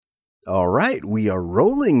All right, we are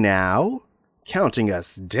rolling now. Counting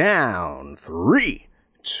us down. 3,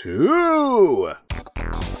 2.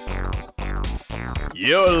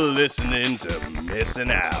 You're listening to Missing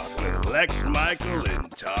Out with Lex Michael and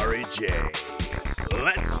Tari J.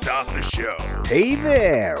 Let's start the show. Hey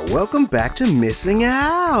there, welcome back to Missing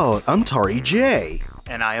Out. I'm Tari J.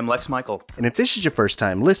 And I am Lex Michael. And if this is your first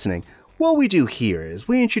time listening, what we do here is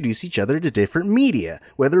we introduce each other to different media,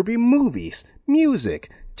 whether it be movies, music,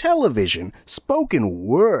 television, spoken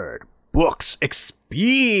word, books,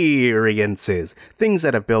 experiences, things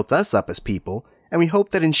that have built us up as people, and we hope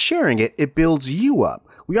that in sharing it, it builds you up.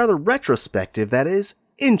 We are the retrospective that is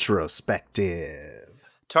introspective.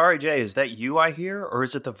 Tari J, is that you I hear, or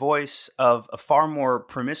is it the voice of a far more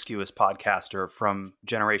promiscuous podcaster from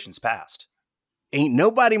generations past? Ain't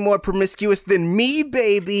nobody more promiscuous than me,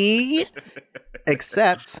 baby!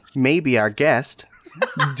 Except maybe our guest,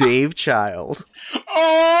 Dave Child.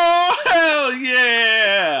 Oh, hell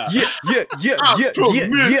yeah! Yeah.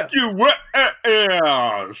 Promiscuous.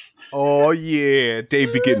 Oh, yeah.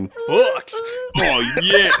 Dave be getting fucks. Oh,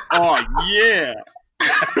 yeah.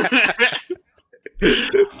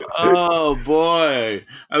 Oh, boy.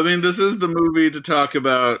 I mean, this is the movie to talk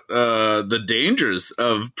about the dangers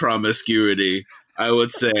of promiscuity, I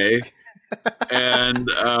would say. and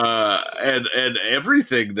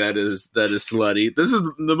everything that is slutty. This is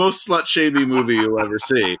the most slut-shaming movie you'll ever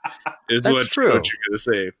see. Is That's what true. you're gonna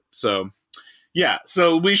say. So yeah,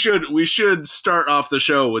 so we should start off the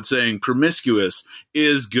show with saying promiscuous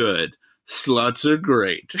is good. Sluts are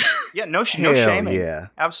great. Yeah, no Hell shaming. yeah.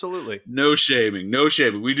 Absolutely. No shaming.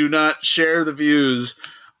 We do not share the views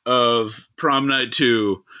of Prom Night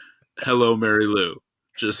 2, Hello Mary Lou.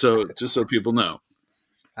 Just so people know.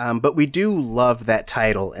 But we do love that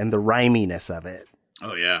title and the rhyminess of it.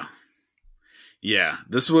 Oh, yeah. Yeah,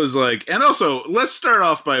 this was like... And also, let's start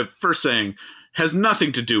off by first saying, has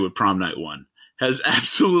nothing to do with Prom Night 1. Has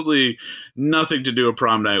absolutely nothing to do with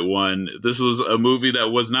Prom Night 1. This was a movie that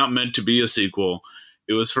was not meant to be a sequel.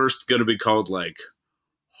 It was first going to be called, like,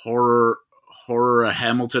 Horror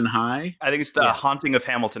Hamilton High. I think it's the Haunting of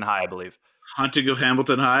Hamilton High, I believe. Haunting of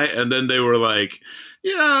Hamilton High, and then they were like,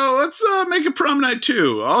 let's make a Prom Night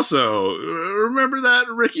 2. Also, remember that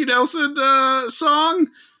Ricky Nelson song?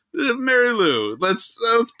 Mary Lou. Let's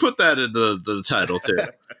put that in the title, too.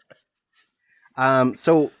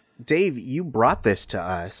 So, Dave, you brought this to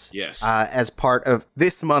us. Yes. As part of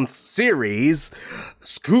this month's series,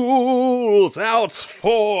 School's Out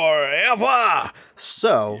Forever.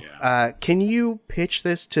 So, can you pitch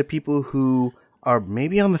this to people who are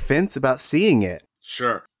maybe on the fence about seeing it?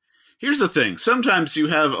 Sure. Here's the thing. Sometimes you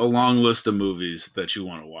have a long list of movies that you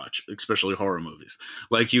want to watch, especially horror movies.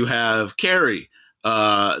 Like you have Carrie,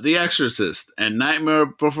 The Exorcist, and Nightmare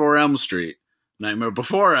Before Elm Street. Nightmare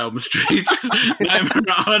on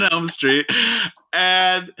Elm Street.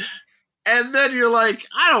 And then you're like,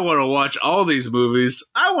 I don't want to watch all these movies.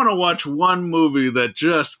 I want to watch one movie that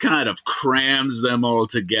just kind of crams them all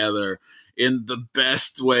together in the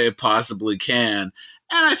best way it possibly can.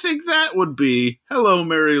 And I think that would be Hello,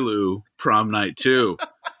 Mary Lou, Prom Night 2.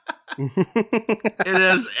 It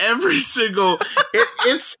has every single...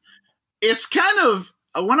 It's kind of...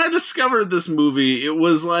 When I discovered this movie, it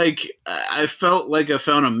was like... I felt like I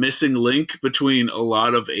found a missing link between a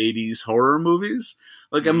lot of 80s horror movies.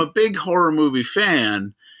 Like, I'm a big horror movie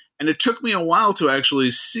fan, and it took me a while to actually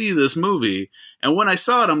see this movie. And when I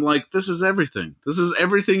saw it, I'm like, this is everything. This is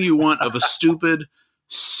everything you want of a stupid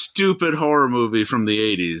horror movie from the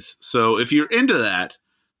 80s. So if you're into that,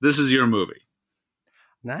 this is your movie.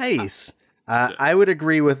 Nice. I would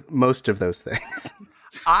agree with most of those things.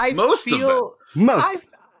 I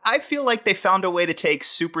feel like they found a way to take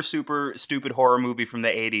super stupid horror movie from the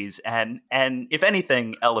 80s and if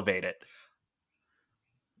anything, elevate it.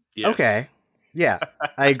 Yes. Okay. Yeah,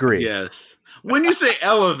 I agree. Yes. When you say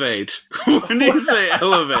elevate, I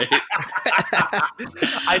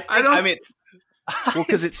mean, well,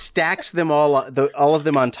 because it stacks them all of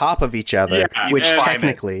them on top of each other, which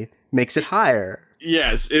technically makes it higher.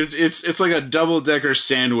 Yes, it's like a double-decker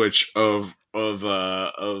sandwich of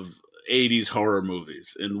 80s horror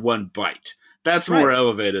movies in one bite. That's more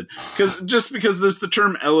elevated. Because there's the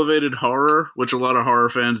term elevated horror, which a lot of horror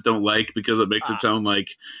fans don't like because it makes it sound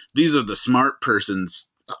like these are the smart person's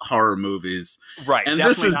horror movies. Right. And definitely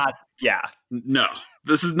this is not. Yeah. No,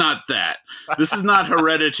 this is not that. This is not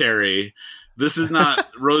Hereditary. This is not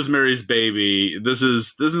Rosemary's Baby. This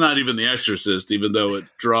is not even The Exorcist, even though it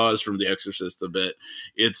draws from The Exorcist a bit.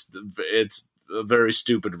 It's a very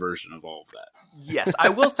stupid version of all of that. Yes, I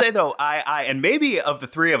will say though, I and maybe of the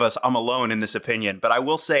three of us, I'm alone in this opinion, but I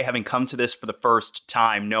will say, having come to this for the first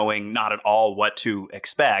time, knowing not at all what to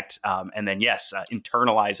expect, and then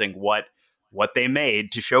internalizing what they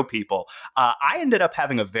made to show people, I ended up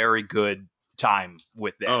having a very good time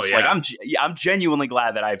with this. Oh, yeah. Like I'm genuinely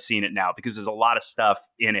glad that I've seen it now, because there's a lot of stuff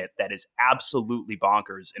in it that is absolutely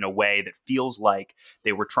bonkers in a way that feels like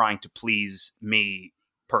they were trying to please me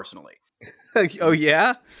personally. Oh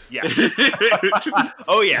yeah? Yes.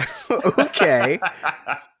 Oh yes. Okay.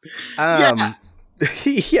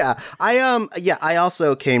 Yeah. I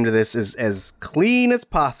also came to this as clean as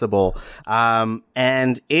possible.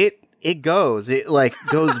 And it goes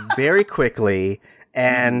very quickly,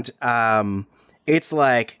 and it's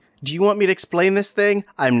like, do you want me to explain this thing?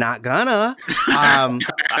 I'm not gonna.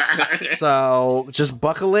 So just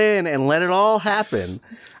buckle in and let it all happen.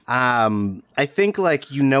 I think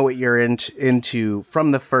like you know what you're into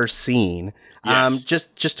from the first scene. Yes.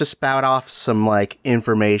 Just to spout off some like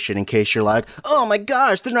information in case you're like, oh my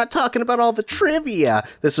gosh, they're not talking about all the trivia.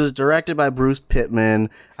 This was directed by Bruce Pittman,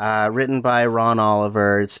 written by Ron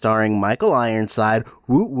Oliver, starring Michael Ironside,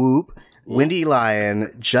 whoop whoop, Wendy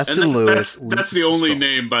Lyon, Justin Lewis. That's the only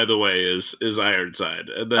name, by the way, is Ironside.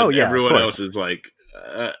 And then everyone else is like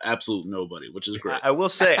absolute nobody, which is great. I will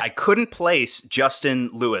say I couldn't place Justin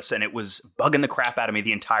Lewis, and it was bugging the crap out of me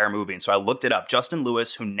the entire movie. And so I looked it up. Justin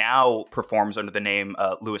Lewis, who now performs under the name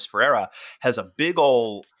Louis Ferreira, has a big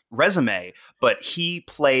ol' resume, but he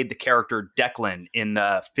played the character Declan in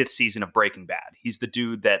the 5th season of Breaking Bad. He's the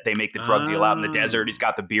dude that they make the drug deal out in the desert. He's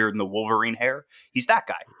got the beard and the Wolverine hair. He's that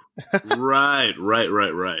guy. Right.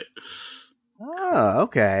 Oh,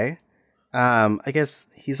 okay. I guess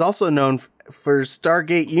he's also known for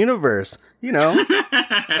Stargate Universe, you know.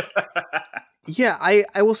 Yeah,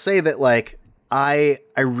 I will say that like I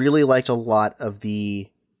really liked a lot of the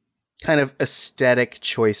kind of aesthetic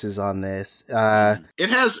choices on this. It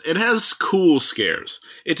has cool scares.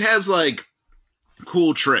 It has like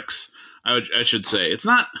cool tricks. I should say. It's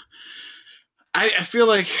not. I feel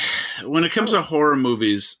like when it comes to horror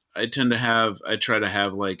movies, I try to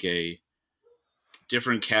have like a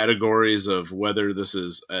different categories of whether this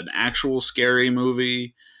is an actual scary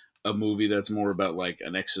movie, a movie that's more about like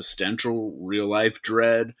an existential real life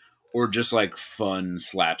dread, or just like fun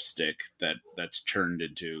slapstick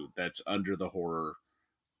that's under the horror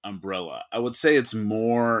umbrella. I would say it's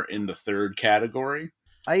more in the third category.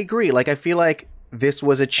 I agree. Like I feel like this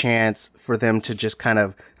was a chance for them to just kind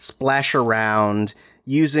of splash around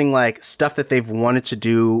using like stuff that they've wanted to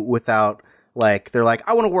do without like, they're like,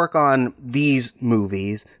 I want to work on these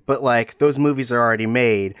movies, but like those movies are already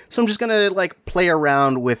made. So I'm just going to like play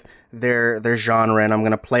around with their genre, and I'm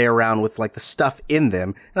going to play around with like the stuff in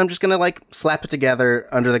them. And I'm just going to like slap it together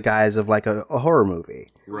under the guise of like a horror movie.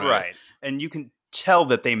 Right. And you can tell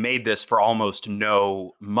that they made this for almost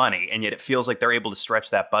no money, and yet it feels like they're able to stretch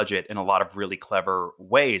that budget in a lot of really clever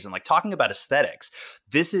ways. And like talking about aesthetics,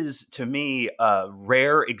 this is to me a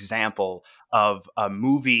rare example of a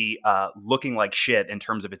movie looking like shit in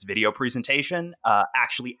terms of its video presentation,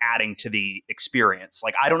 actually adding to the experience.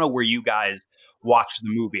 Like, I don't know where you guys watched the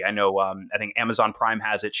movie. I know, I think Amazon Prime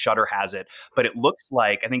has it, Shudder has it, but it looks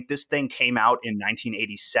like, I think this thing came out in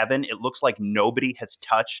 1987. It looks like nobody has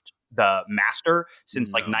touched the master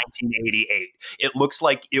since like 1988. It looks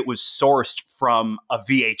like it was sourced from a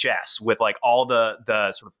VHS with like all the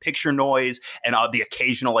sort of picture noise and the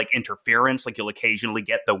occasional like interference. Like you'll occasionally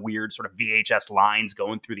get the weird sort of VHS lines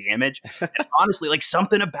going through the image. And honestly, like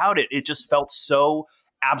something about it just felt so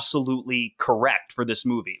absolutely correct for this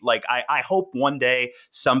movie. Like I hope one day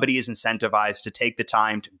somebody is incentivized to take the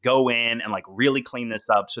time to go in and like really clean this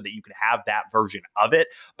up so that you could have that version of it.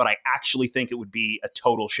 But I actually think it would be a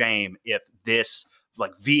total shame if this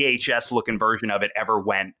like VHS looking version of it ever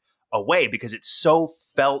went away, because it so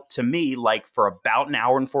felt to me like for about an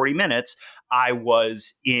hour and 40 minutes, I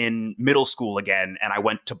was in middle school again, and I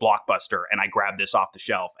went to Blockbuster and I grabbed this off the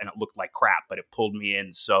shelf, and it looked like crap, but it pulled me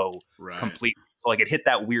in so completely. Like it hit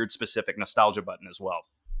that weird specific nostalgia button as well.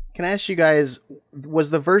 Can I ask you guys, was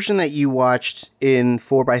the version that you watched in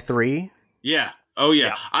 4:3? Yeah. Oh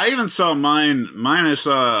yeah. I even saw mine. Mine I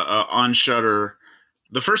saw on Shudder.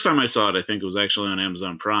 The first time I saw it, I think it was actually on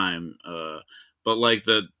Amazon Prime. But like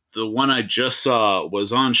the one I just saw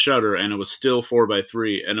was on Shudder, and it was still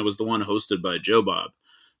 4:3, and it was the one hosted by Joe Bob.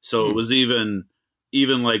 So it was even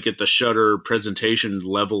like at the Shudder presentation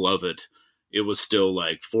level of it, it was still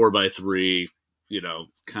like 4:3. You know,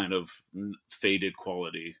 kind of faded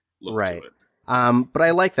quality look to it. But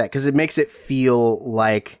I like that because it makes it feel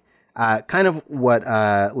like kind of what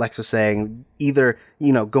Lex was saying, either,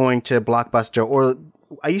 going to Blockbuster, or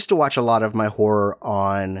I used to watch a lot of my horror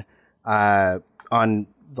on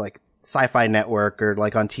like Sci-Fi Network or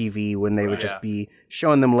like on TV when they would just be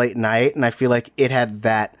showing them late night. And I feel like it had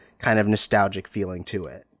that kind of nostalgic feeling to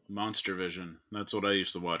it. Monster Vision. That's what I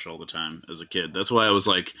used to watch all the time as a kid. That's why I was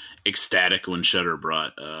like ecstatic when Shudder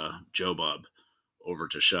brought Joe Bob over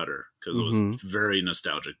to Shudder, because it was a very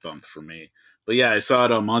nostalgic bump for me. But yeah, I saw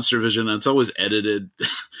it on Monster Vision, and it's always edited,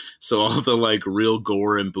 so all the like real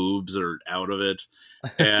gore and boobs are out of it.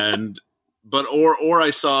 And or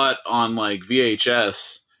I saw it on like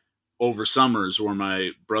VHS over summers, where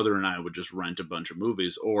my brother and I would just rent a bunch of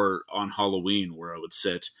movies, or on Halloween, where I would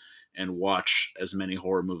sit and watch as many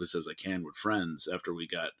horror movies as I can with friends after we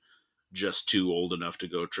got just too old enough to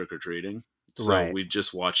go trick-or-treating. So we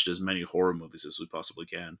just watched as many horror movies as we possibly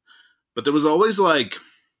can. But there was always like,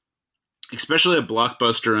 especially at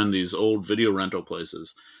Blockbuster and these old video rental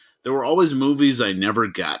places, there were always movies I never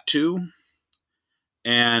got to.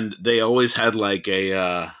 And they always had like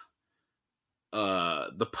the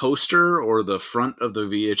poster or the front of the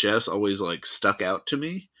VHS always like stuck out to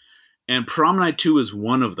me. And Prom Night 2 is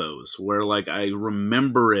one of those where like I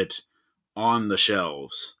remember it on the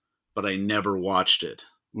shelves, but I never watched it.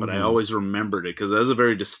 But I always remembered it because that is a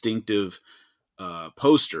very distinctive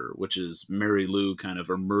poster, which is Mary Lou kind of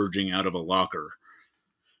emerging out of a locker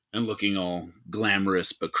and looking all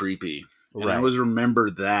glamorous but creepy. And I always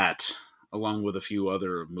remembered that along with a few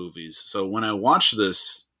other movies. So when I watched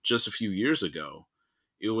this just a few years ago,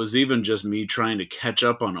 it was even just me trying to catch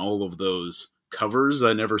up on all of those covers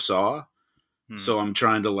I never saw. So I'm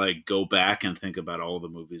trying to like go back and think about all the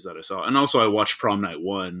movies that I saw. And also I watched Prom Night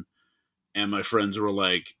 1, and my friends were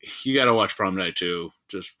like, you got to watch Prom Night 2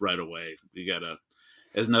 just right away. You got to,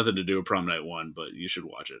 it has nothing to do with Prom Night 1, but you should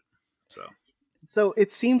watch it. So it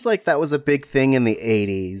seems like that was a big thing in the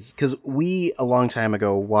 80s, because we, a long time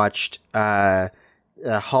ago, watched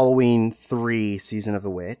Halloween 3 Season of the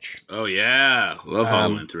Witch. Oh, yeah. Love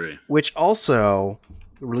Halloween 3. Which also,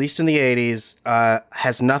 released in the 80s,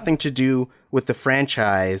 has nothing to do with the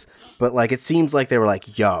franchise, but like it seems like they were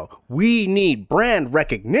like, yo, we need brand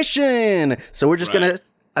recognition, so we're just gonna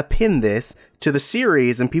append this to the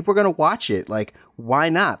series and people are gonna watch it. Like, why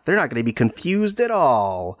not? They're not gonna be confused at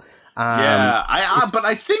all. But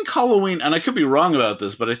I think Halloween, and I could be wrong about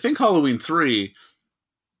this, but I think Halloween 3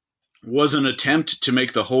 was an attempt to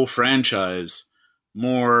make the whole franchise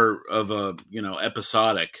more of a,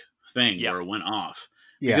 episodic thing where it went off.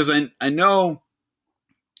 Because I know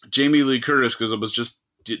Jamie Lee Curtis, because I was just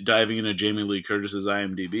diving into Jamie Lee Curtis's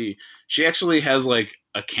IMDb, she actually has like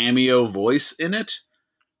a cameo voice in it,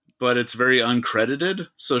 but it's very uncredited.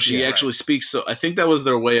 So she actually speaks. So I think that was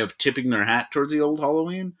their way of tipping their hat towards the old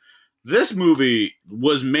Halloween. This movie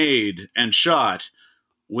was made and shot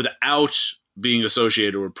without being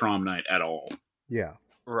associated with Prom Night at all. Yeah.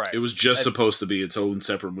 Right. It was just supposed to be its own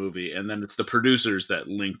separate movie, and then it's the producers that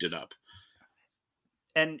linked it up.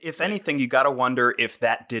 And if anything, you got to wonder if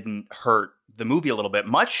that didn't hurt the movie a little bit,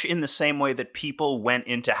 much in the same way that people went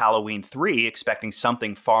into Halloween 3 expecting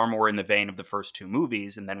something far more in the vein of the first two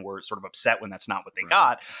movies and then were sort of upset when that's not what they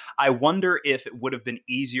got. I wonder if it would have been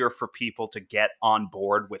easier for people to get on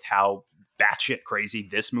board with how batshit crazy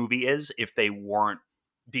this movie is if they weren't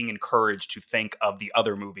being encouraged to think of the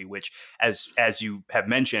other movie, which, as you have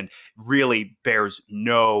mentioned, really bears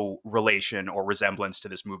no relation or resemblance to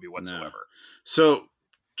this movie whatsoever. No. So,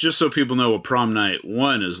 just so people know what Prom Night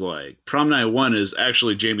 1 is like, Prom Night 1 is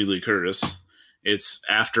actually Jamie Lee Curtis. It's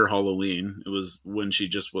after Halloween. It was when she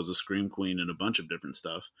just was a scream queen and a bunch of different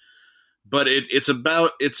stuff. But it's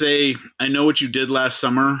a I Know What You Did Last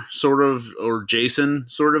Summer sort of, or Jason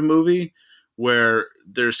sort of movie, where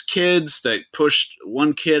there's kids that pushed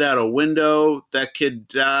one kid out a window, that kid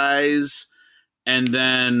dies, and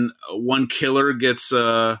then one killer gets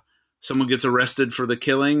someone gets arrested for the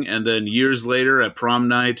killing, and then years later at prom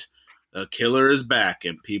night, the killer is back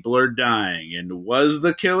and people are dying. And was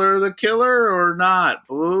the killer or not?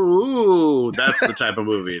 Ooh, that's the type of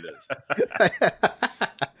movie it is.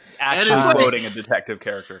 Actually quoting a detective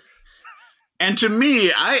character. And to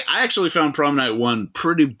me, I actually found Prom Night 1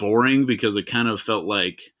 pretty boring because it kind of felt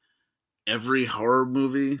like every horror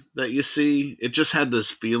movie that you see. It just had this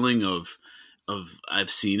feeling of I've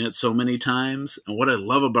seen it so many times. And what I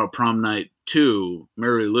love about Prom Night 2,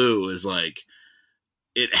 Mary Lou, is like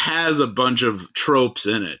it has a bunch of tropes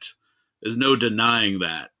in it. There's no denying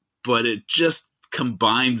that. But it just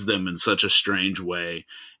combines them in such a strange way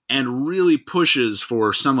and really pushes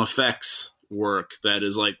for some effects work that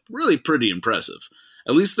is like really pretty impressive.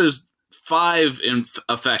 At least there's 5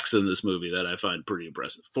 effects in this movie that I find pretty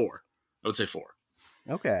impressive. 4. I would say 4.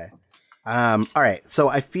 Okay. All right. So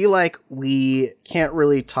I feel like we can't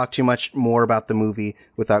really talk too much more about the movie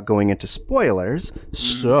without going into spoilers.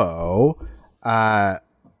 So I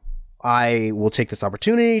will take this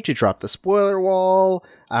opportunity to drop the spoiler wall.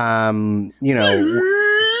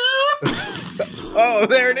 Oh,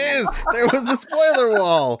 there it is. There was the spoiler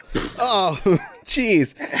wall. Oh,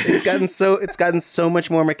 jeez. It's gotten so much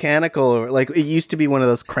more mechanical. Like, it used to be one of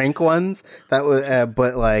those crank ones that was,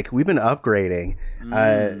 but like, we've been upgrading.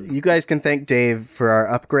 You guys can thank Dave for our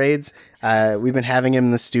upgrades. We've been having him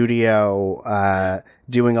in the studio,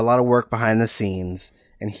 doing a lot of work behind the scenes,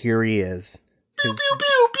 and here he is. Pew, pew,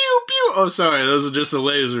 pew, pew, pew. Oh, sorry. Those are just the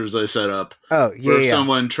lasers I set up. Oh, yeah. If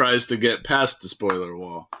someone tries to get past the spoiler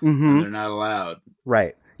wall, and they're not allowed.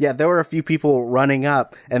 Right. Yeah, there were a few people running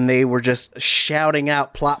up, and they were just shouting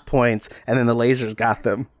out plot points, and then the lasers got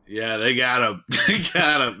them. Yeah, they got him. They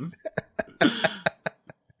got him.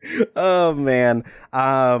 Oh, man.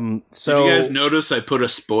 So did you guys notice I put a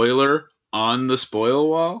spoiler on the spoil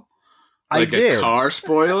wall? Like I did. A car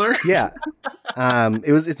spoiler? Yeah.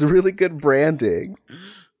 It's really good branding.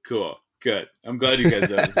 Cool. Good. I'm glad you guys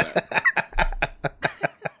noticed that.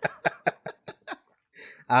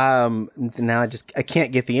 Now I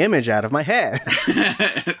can't get the image out of my head.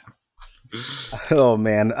 Oh,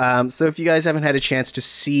 man. So if you guys haven't had a chance to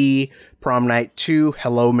see Prom Night 2,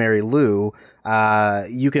 Hello, Mary Lou,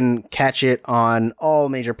 you can catch it on all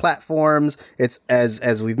major platforms. It's,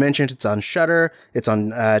 as we've mentioned, it's on Shudder, it's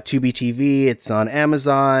on Tubi TV, it's on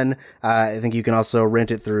Amazon. I think you can also rent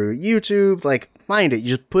it through YouTube. Like, find it.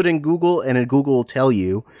 You just put in Google, and Google will tell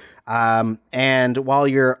you. And while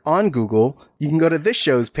you're on Google, you can go to this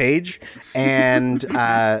show's page, and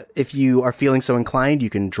if you are feeling so inclined, you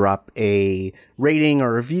can drop a rating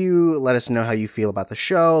or review. Let us know how you feel about the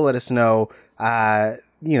show. Let us know,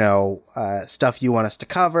 stuff you want us to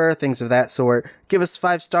cover, things of that sort. Give us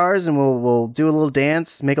 5 stars, and we'll do a little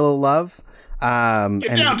dance, make a little love.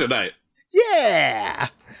 Get down tonight. Yeah.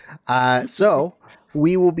 So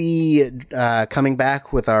we will be coming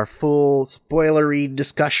back with our full spoilery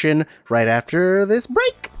discussion right after this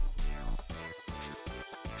break.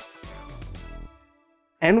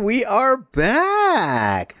 And we are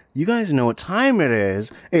back. You guys know what time it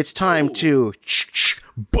is. It's time to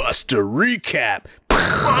bust a recap.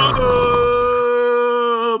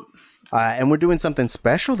 And we're doing something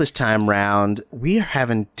special this time round. We are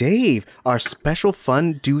having Dave, our special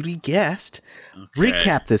fun duty guest,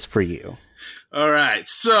 recap this for you. All right,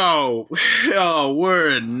 so we're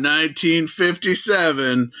in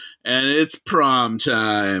 1957, and it's prom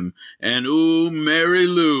time. And Mary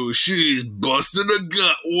Lou, she's busting a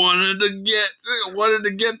gut, wanted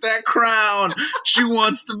to get that crown. She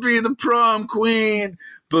wants to be the prom queen,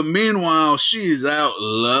 but meanwhile, she's out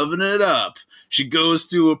loving it up. She goes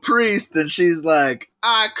to a priest, and she's like,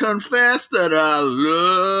 I confess that I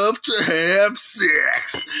love to have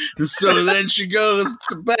sex. And so then she goes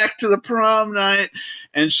back to the prom night,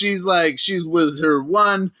 and she's with her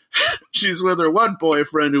one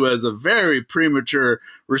boyfriend who has a very premature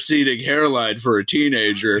receding hairline for a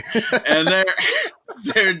teenager. And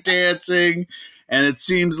they're dancing, and it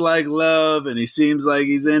seems like love, and he seems like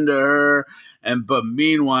he's into her. But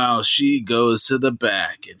meanwhile, she goes to the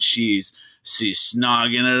back, and she's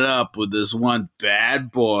snogging it up with this one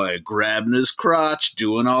bad boy, grabbing his crotch,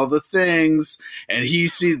 doing all the things, and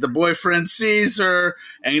the boyfriend sees her,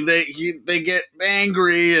 and they get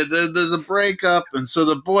angry, and then there's a breakup, and so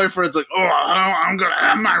the boyfriend's like, oh, I'm gonna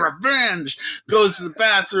have my revenge, goes to the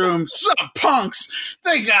bathroom, some punks,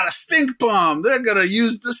 they got a stink bomb, they're gonna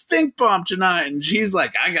use the stink bomb tonight, and he's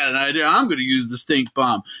like, I got an idea, I'm gonna use the stink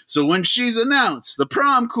bomb. So when she's announced, the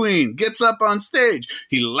prom queen gets up on stage,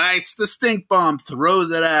 he lights the stink bomb, throws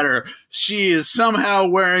it at her. She is somehow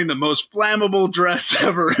wearing the most flammable dress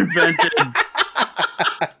ever invented.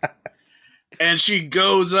 And she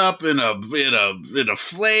goes up in a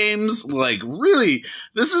flames. Like, really,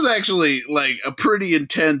 this is actually like a pretty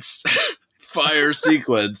intense fire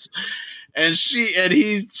sequence. And she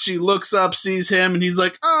looks up, sees him, and he's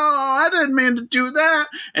like, oh, I didn't mean to do that.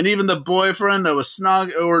 And even the boyfriend that was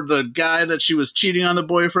or the guy that she was cheating on the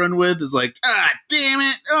boyfriend with is like, damn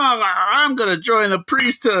it. Oh, I'm going to join the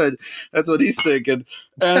priesthood. That's what he's thinking.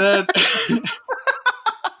 And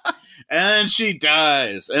then she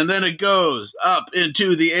dies. And then it goes up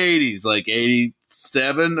into the 80s, like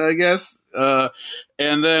 87, I guess.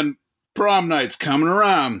 And then prom night's coming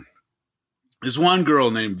around. There's one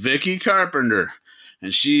girl named Vicky Carpenter,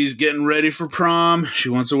 and she's getting ready for prom. She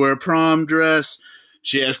wants to wear a prom dress.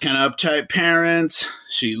 She has kind of uptight parents.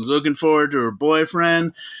 She's looking forward to her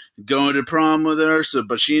boyfriend. going to prom with her,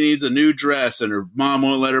 but she needs a new dress and her mom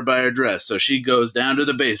won't let her buy a dress. So she goes down to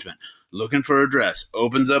the basement looking for a dress,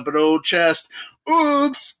 opens up an old chest.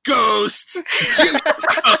 Oops, ghost.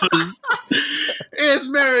 Ghost. It's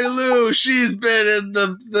Mary Lou. She's been in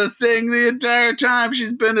the thing the entire time.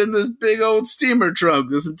 She's been in this big old steamer trunk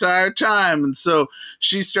this entire time. And so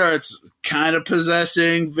she starts kind of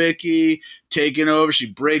possessing Vicky, taking over.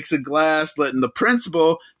 She breaks a glass, letting the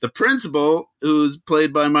principal, who's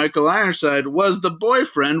played by Michael Ironside, was the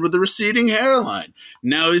boyfriend with the receding hairline.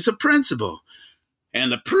 Now he's a principal. And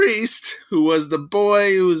the priest, who was the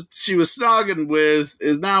boy she was snogging with,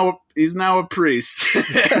 he's now a priest.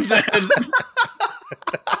 And then,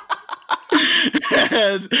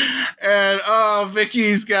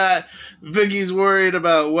 Vicky's worried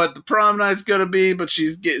about what the prom night's gonna be, but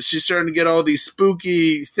she's starting to get all these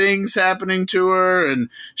spooky things happening to her, and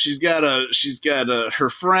she's got her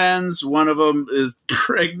friends. One of them is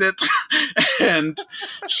pregnant, and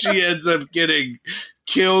she ends up getting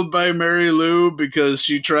killed by Mary Lou because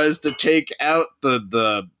she tries to take out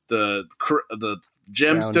the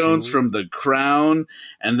gemstones from the crown,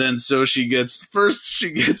 and then so she gets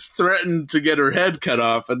threatened to get her head cut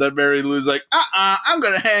off, and then Mary Lou's like, I'm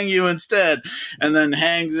gonna hang you instead, and then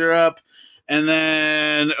hangs her up. And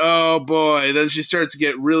then, oh boy, then she starts to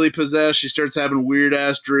get really possessed. She starts having weird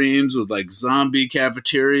ass dreams with like zombie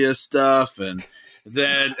cafeteria stuff, and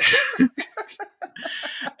then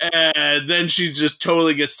and then she just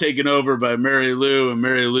totally gets taken over by Mary Lou, and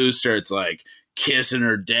Mary Lou starts like kissing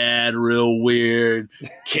her dad real weird,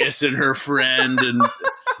 kissing her friend and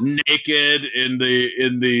naked in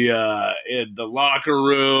the locker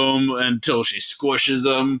room until she squishes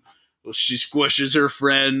them. She squishes her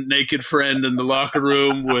naked friend in the locker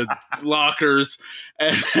room with lockers,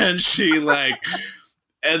 and then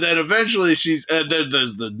and then eventually there's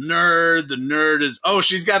the nerd. The nerd is,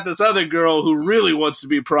 she's got this other girl who really wants to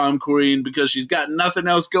be prom queen because she's got nothing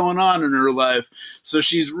else going on in her life. So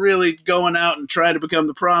she's really going out and trying to become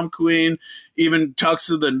the prom queen, even talks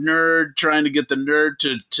to the nerd, trying to get the nerd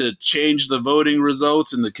to change the voting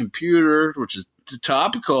results in the computer, which is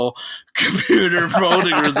topical computer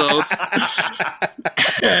voting results.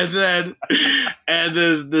 and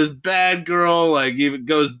there's this bad girl like even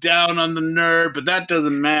goes down on the nerd, but that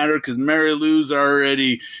doesn't matter because Mary Lou's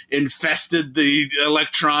already infested the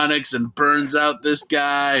electronics and burns out this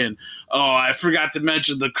guy. And I forgot to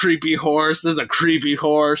mention the creepy horse. There's a creepy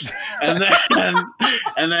horse. And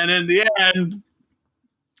then in the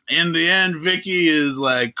end Vicky is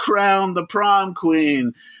like crowned the prom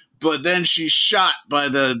queen. But then she's shot by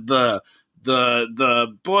the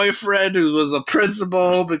boyfriend who was a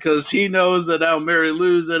principal because he knows that now Mary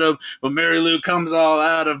Lou's in him. But Mary Lou comes all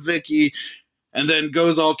out of Vicky and then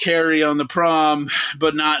goes all Carrie on the prom,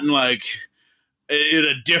 but not in like in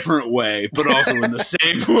a different way, but also in the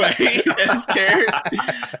same way as Carrie.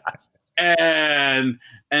 And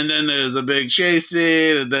then there's a big chase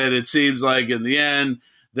scene, and then it seems like in the end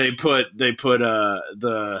they put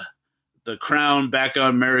the crown back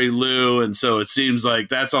on Mary Lou, and so it seems like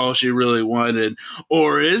that's all she really wanted.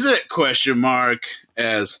 Or is it ?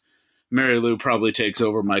 As Mary Lou probably takes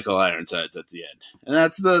over Michael Ironsides at the end. And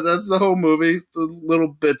that's the whole movie. The little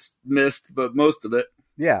bits missed, but most of it.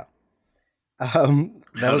 Yeah. That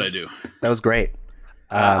was great.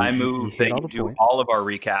 I move that you do all of our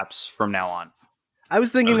recaps from now on. I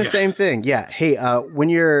was thinking the same thing. Yeah. Hey, when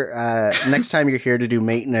you're next time you're here to do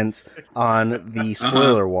maintenance on the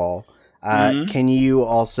spoiler wall, can you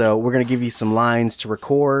also, we're going to give you some lines to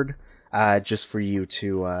record just for you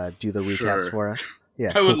to do the recaps for us.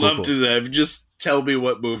 Yeah, I would love to do that. If you just tell me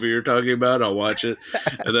what movie you're talking about, I'll watch it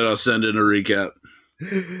and then I'll send in a recap.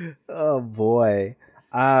 Oh boy.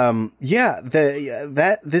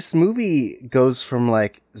 This movie goes from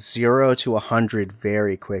like 0 to 100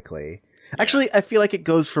 very quickly. Yeah. Actually, I feel like it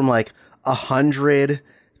goes from like 100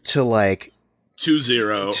 to like 20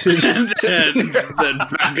 and then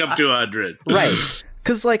back up to 100. Right.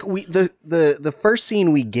 Cause like the first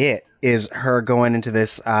scene we get is her going into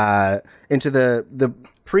this, into the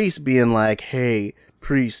priest being like, "Hey,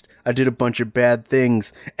 priest, I did a bunch of bad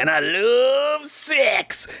things and I love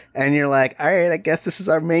sex." And you're like, all right, I guess this is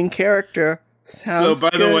our main character. Sounds so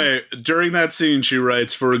by the way, during that scene, she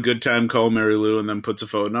writes, "For a good time, call Mary Lou," and then puts a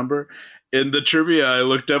phone number. In the trivia, I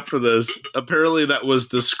looked up for this. Apparently, that was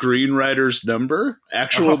the screenwriter's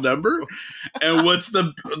actual number. And what's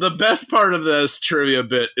the best part of this trivia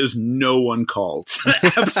bit is no one called.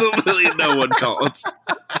 Absolutely no one called.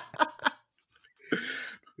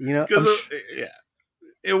 You know, because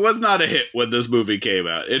it was not a hit when this movie came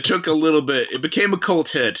out. It took a little bit. It became a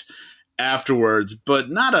cult hit afterwards, but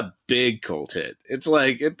not a big cult hit. It's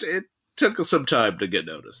like it took some time to get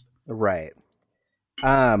noticed. Right.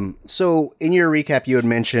 So in your recap, you had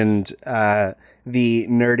mentioned the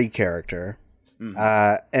nerdy character.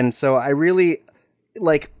 And so I really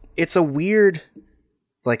like, it's a weird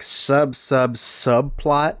like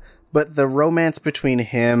subplot, but the romance between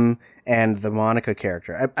him and the Monica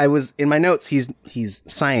character. I was in my notes. He's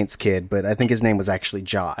Science Kid, but I think his name was actually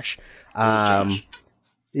Josh. Josh.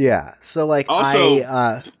 Yeah. So like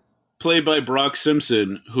also played by Brock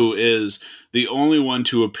Simpson, who is the only one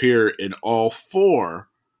to appear in all 4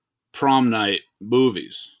 Prom Night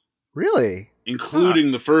movies. Really?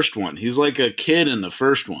 Including the first one. He's like a kid in the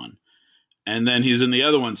first one. And then he's in the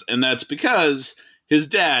other ones. And that's because his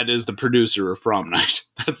dad is the producer of Prom Night.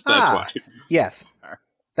 That's why. Yes.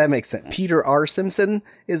 That makes sense. Peter R. Simpson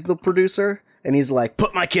is the producer. And he's like,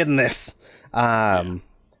 put my kid in this.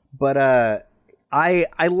 But I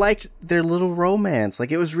liked their little romance.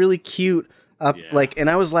 Like, it was really cute. And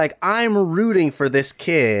I was like, I'm rooting for this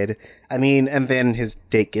kid. I mean, and then his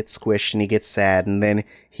date gets squished and he gets sad, and then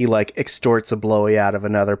he like extorts a blowy out of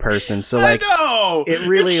another person. So like, I know! It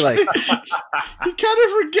really like he kind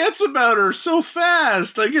of forgets about her so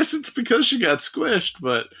fast. I guess it's because she got squished,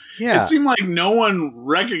 but it seemed like no one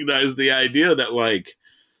recognized the idea that like,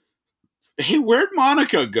 hey, where'd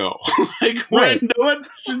Monica go? No one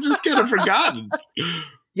should just get her forgotten.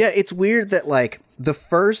 Yeah, it's weird that like the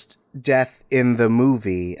first death in the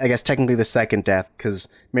movie, I guess technically the second death, because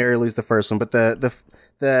Mary Lou's the first one, but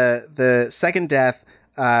the second death,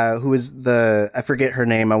 who is I forget her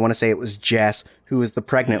name, I want to say it was Jess, who was the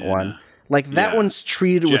pregnant one. Like that one's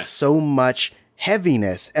treated with so much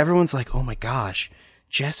heaviness. Everyone's like, oh my gosh,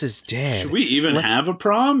 Jess is dead. Should we even have a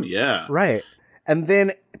prom? Yeah. Right. And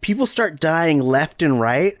then people start dying left and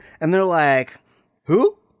right, and they're like,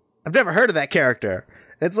 who? I've never heard of that character.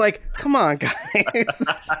 It's like, come on,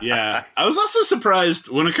 guys. Yeah. I was also surprised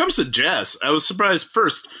when it comes to Jess. I was surprised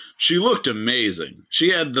first. She looked amazing. She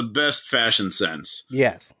had the best fashion sense.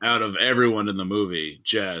 Yes. Out of everyone in the movie,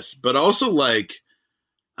 Jess. But also, like,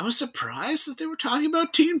 I was surprised that they were talking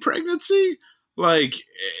about teen pregnancy. Like,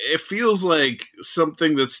 it feels like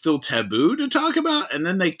something that's still taboo to talk about, and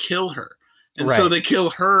then they kill her. And so they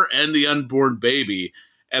kill her and the unborn baby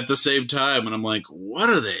at the same time. And I'm like, what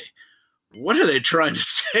are they trying to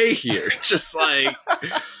say here? Just like,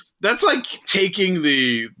 that's like taking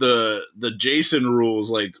the Jason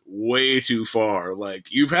rules like way too far. Like,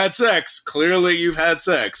 you've had sex, clearly you've had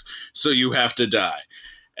sex, so you have to die.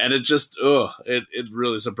 And it just, it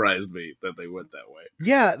really surprised me that they went that way.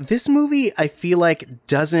 Yeah, this movie, I feel like,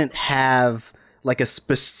 doesn't have like a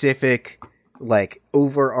specific like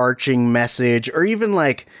overarching message or even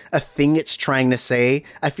like a thing it's trying to say.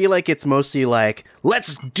 I feel like it's mostly like,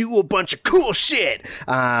 let's do a bunch of cool shit.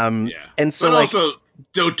 And so but like, also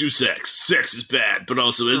don't do sex. Sex is bad, but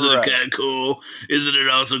also isn't it kind of cool? Isn't it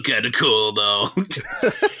also kind of cool though?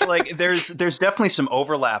 Like there's definitely some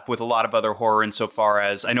overlap with a lot of other horror insofar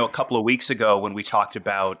as I know a couple of weeks ago when we talked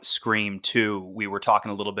about Scream 2, we were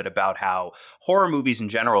talking a little bit about how horror movies in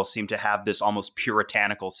general seem to have this almost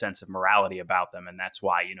puritanical sense of morality about them. And that's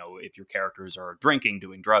why, you know, if your characters are drinking,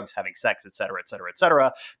 doing drugs, having sex, et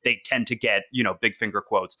cetera, they tend to get, you know, big finger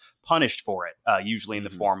quotes, punished for it, usually in the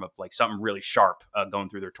form of like something really sharp going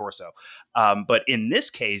through their torso. But in this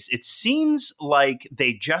case, it seems like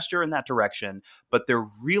they gesture in that direction, but there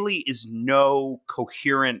really is no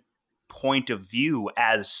coherent point of view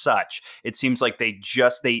as such. It seems like they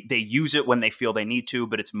use it when they feel they need to,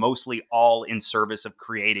 but it's mostly all in service of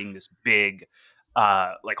creating this big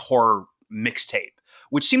like horror mixtape,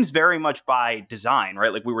 which seems very much by design,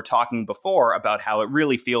 right? Like we were talking before about how it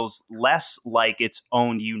really feels less like its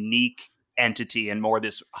own unique entity and more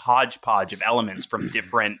this hodgepodge of elements from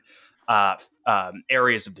different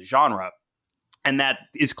areas of the genre. And that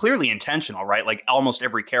is clearly intentional, right? Like almost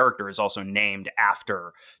every character is also named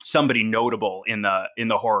after somebody notable in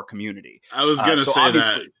the horror community. I was going to say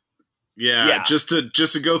that. Yeah. Just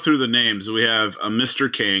to go through the names, we have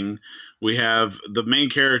Mr. King. We have the main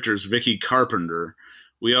characters, Vicky Carpenter.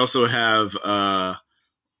 We also have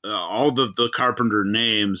all the Carpenter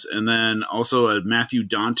names, and then also Matthew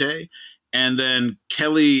Dante, and then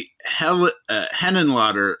Kelly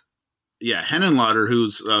Henenlotter. Yeah, Henenlotter,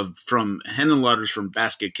 who's from Henenlotter's from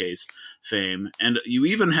Basket Case fame, and you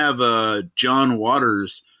even have a John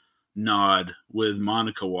Waters nod with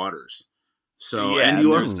Monica Waters. So yeah, and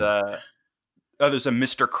there's a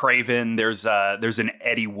Mr. Craven. There's an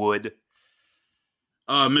Eddie Wood.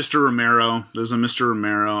 Mr. Romero. There's a Mr.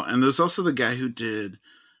 Romero, and there's also the guy who did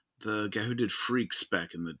Freaks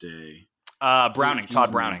back in the day. Browning,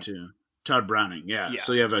 Todd Browning too. Todd Browning, yeah.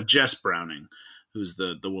 So you have Jess Browning, who's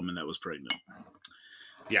the woman that was pregnant.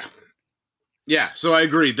 Yeah. Yeah, so I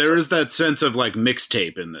agree. There is that sense of like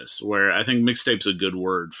mixtape in this, where I think mixtape's a good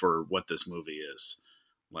word for what this movie is.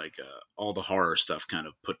 Like all the horror stuff kind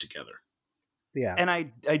of put together. Yeah. And I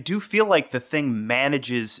do feel like the thing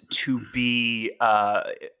manages to be a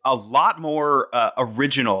lot more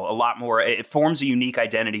original, a lot more, it forms a unique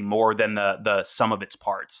identity more than the sum of its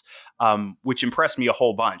parts, which impressed me a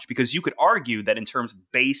whole bunch, because you could argue that in terms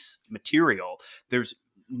of base material, there's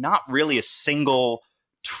not really a single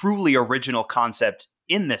truly original concept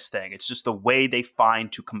in this thing. It's just the way they find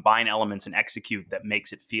to combine elements and execute that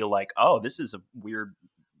makes it feel like, oh, this is a weird,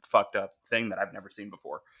 fucked up thing that I've never seen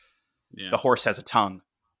before. Yeah. The horse has a tongue.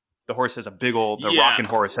 The horse has a big old, the rocking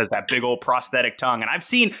horse has that big old prosthetic tongue. And I've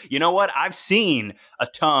seen, you know what? I've seen a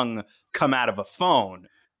tongue come out of a phone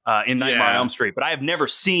in Nightmare on Elm Street, but I have never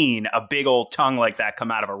seen a big old tongue like that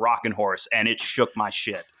come out of a rocking horse, and it shook my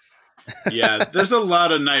shit. Yeah, there's a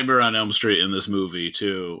lot of Nightmare on Elm Street in this movie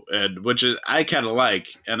too, and which is, I kind of like,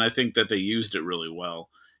 and I think that they used it really well,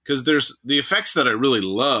 because there's the effects that I really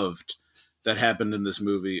loved that happened in this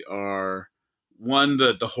movie are one,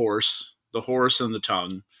 the horse and the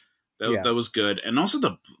tongue. That was good. And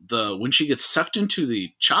also the when she gets sucked into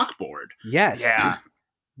the chalkboard. Yes. Yeah.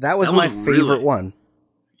 That was my favorite one.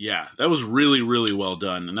 Yeah, that was really, really well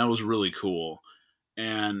done, and that was really cool.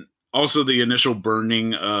 And also the initial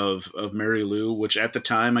burning of Mary Lou, which at the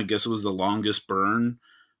time I guess it was the longest burn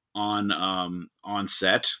on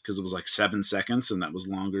set, because it was like 7 seconds, and that was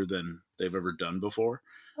longer than they've ever done before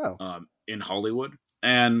in Hollywood.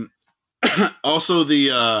 And also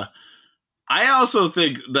I also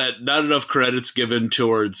think that not enough credit's given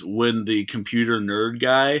towards when the computer nerd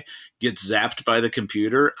guy gets zapped by the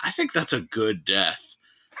computer. I think that's a good death.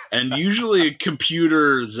 And usually a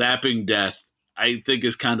computer zapping death, I think,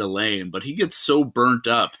 is kind of lame, but he gets so burnt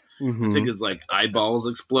up. Mm-hmm. I think his like eyeballs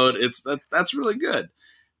explode. That's really good.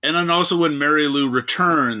 And then also when Mary Lou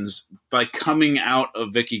returns by coming out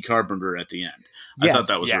of Vicky Carpenter at the end. I thought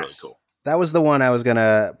that was really cool. That was the one I was going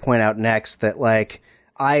to point out next, that like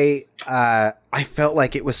I felt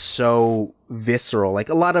like it was so visceral. Like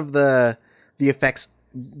a lot of the effects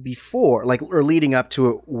before, like, or leading up to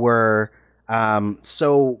it were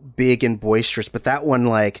so big and boisterous, but that one,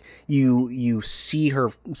 like you see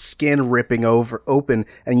her skin ripping open,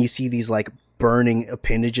 and you see these like burning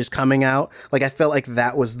appendages coming out. Like I felt like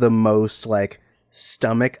that was the most like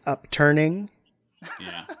stomach upturning.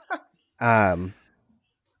 Yeah.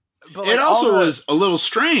 But like, it also was a little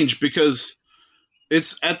strange because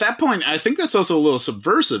it's at that point, I think that's also a little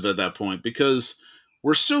subversive at that point, because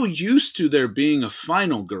we're so used to there being a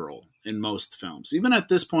final girl in most films. Even at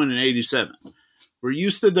this point in 87, we're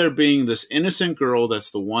used to there being this innocent girl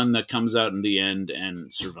that's the one that comes out in the end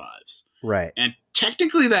and survives. Right. And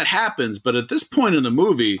technically that happens, but at this point in the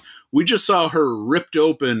movie, we just saw her ripped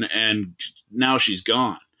open and now she's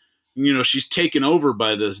gone. You know, she's taken over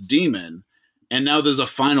by this demon. And now there's a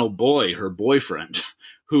final boy, her boyfriend,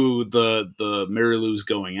 who the Mary Lou's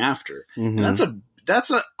going after. Mm-hmm. And that's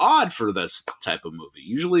a odd for this type of movie.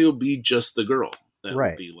 Usually it'll be just the girl that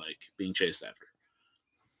would be like being chased after.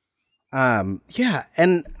 Yeah,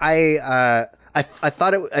 and I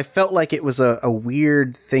thought I felt like it was a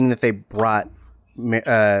weird thing that they brought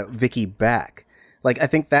Vicky back. Like I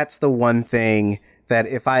think that's the one thing that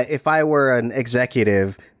if I were an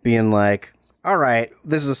executive being like, all right,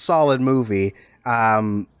 this is a solid movie,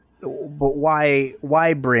 but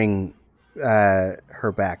why bring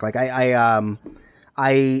her back? Like I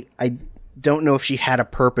don't know if she had a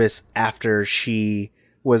purpose after she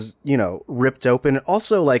was, you know, ripped open.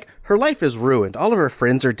 Also, like, her life is ruined. All of her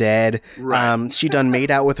friends are dead. Right. She done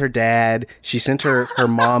made out with her dad. She sent her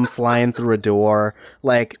mom flying through a door.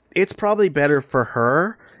 Like, it's probably better for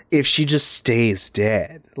her if she just stays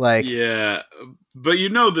dead. Like, yeah. But you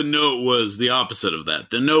know, the note was the opposite of that.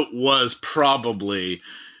 The note was probably,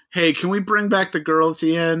 hey, can we bring back the girl at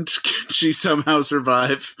the end? Can she somehow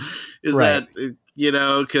survive? Is that, you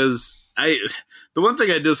know, because the one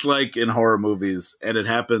thing I dislike in horror movies, and it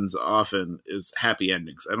happens often, is happy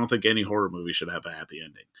endings. I don't think any horror movie should have a happy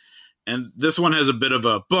ending. And this one has a bit of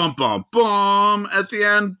a bum, bum, bum at the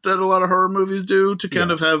end that a lot of horror movies do to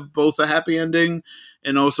kind of have both a happy ending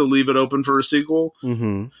and also leave it open for a sequel.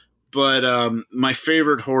 Mm-hmm. But my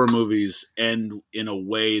favorite horror movies end in a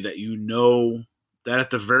way that you know that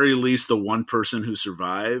at the very least the one person who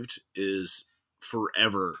survived is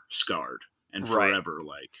forever scarred and forever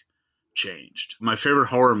like changed. My favorite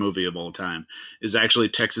horror movie of all time is actually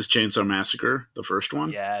Texas Chainsaw Massacre, the first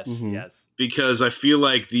one. Yes, yes. Because I feel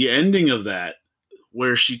like the ending of that,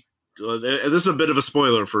 where she this is a bit of a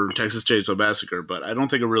spoiler for Texas Chainsaw Massacre, but I don't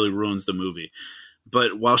think it really ruins the movie.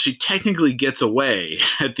 But while she technically gets away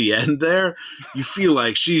at the end there, you feel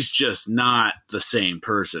like she's just not the same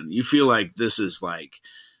person. You feel like this is like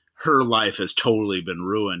her life has totally been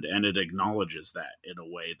ruined, and it acknowledges that in a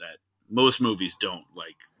way that most movies don't,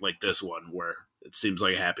 like this one, where it seems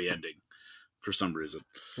like a happy ending for some reason.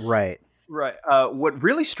 Right. Right. What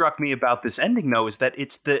really struck me about this ending, though, is that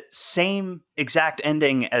it's the same exact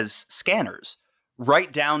ending as Scanners,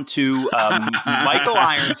 right down to Michael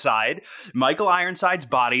Ironside. Michael Ironside's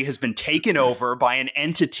body has been taken over by an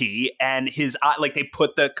entity, and his they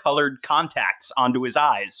put the colored contacts onto his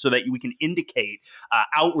eyes so that we can indicate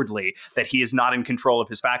outwardly that he is not in control of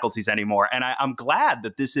his faculties anymore. And I'm glad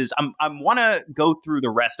that this is. I want to go through the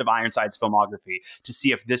rest of Ironside's filmography to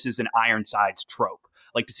see if this is an Ironside's trope.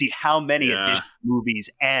 Like to see how many additional movies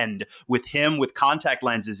end with him with contact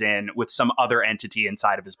lenses in with some other entity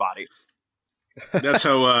inside of his body. That's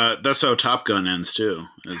how Top Gun ends too,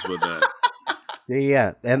 is with that.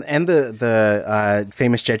 Yeah, and the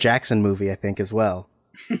famous Jet Jackson movie, I think, as well.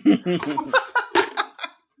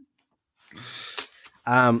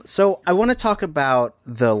 So I want to talk about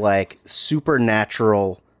the like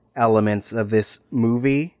supernatural elements of this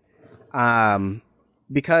movie,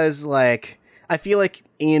 because like I feel like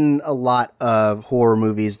in a lot of horror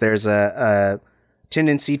movies, there's a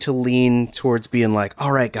tendency to lean towards being like,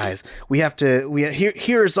 all right, guys,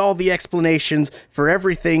 here's all the explanations for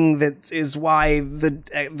everything that is why the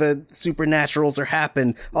supernaturals are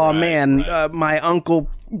happened. Oh man, my uncle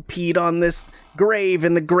peed on this grave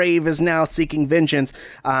and the grave is now seeking vengeance.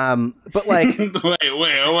 But like,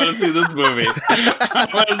 wait, I want to see this movie. I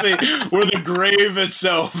want to see where the grave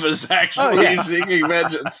itself is actually seeking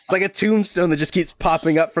vengeance. It's like a tombstone that just keeps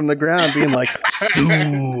popping up from the ground being like,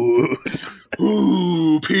 Sue.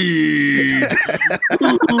 Ooh, peed.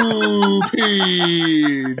 Ooh,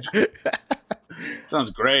 peed. Sounds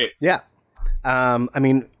great. Yeah. I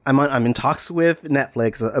mean, I'm in talks with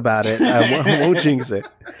Netflix about it. I won't jinx it.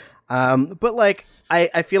 But like,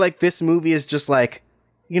 I feel like this movie is just like,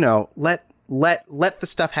 let the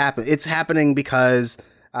stuff happen. It's happening because,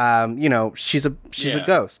 she's a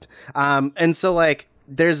ghost. And so like,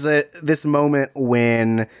 there's this moment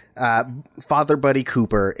when Father Buddy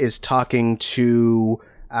Cooper is talking to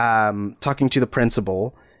the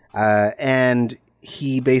principal, and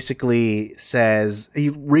he basically says, he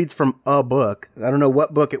reads from a book. I don't know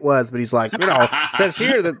what book it was, but he's like, says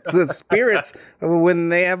here that the spirits, when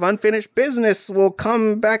they have unfinished business, will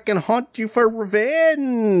come back and haunt you for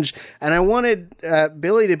revenge. And I wanted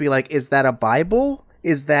Billy to be like, is that a Bible?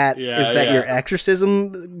 Is that your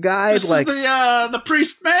exorcism guide? This is the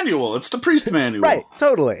priest manual. It's the priest manual. Right,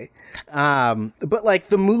 totally. But like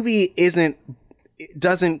the movie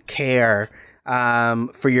doesn't care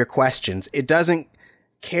for your questions. It doesn't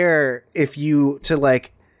care if you to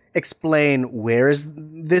like explain where is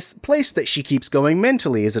this place that she keeps going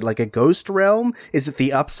mentally. Is it like a ghost realm? Is it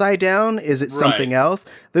the Upside Down? Is it something else?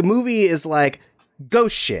 The movie is like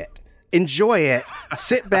ghost shit. Enjoy it,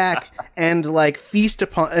 sit back and like feast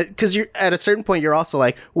upon, because you're at a certain point, you're also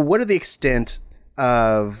like, well, what are the extent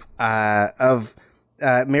of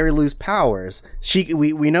Mary Lou's powers?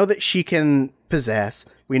 We know that she can possess.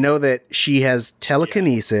 We know that she has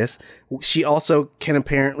telekinesis. Yeah. She also can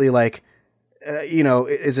apparently like,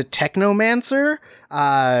 is a technomancer.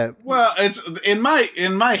 Well, it's in my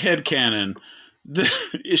headcanon,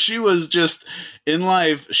 she was just in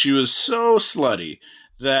life. She was so slutty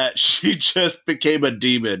that she just became a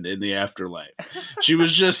demon in the afterlife. She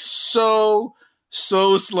was just so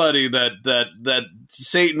slutty that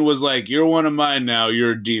Satan was like, "You're one of mine now.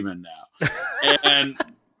 You're a demon now."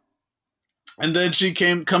 And then she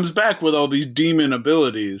comes back with all these demon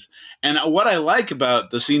abilities. And what I like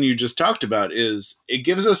about the scene you just talked about is it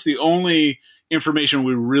gives us the only information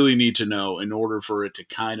we really need to know in order for it to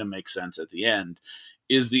kind of make sense at the end.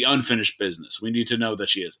 Is the unfinished business. We need to know that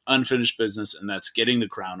she has unfinished business, and that's getting the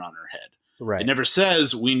crown on her head. Right. It never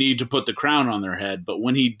says we need to put the crown on their head, but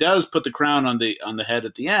when he does put the crown on the head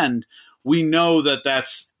at the end, we know that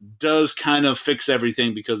does kind of fix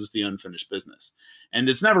everything because it's the unfinished business. And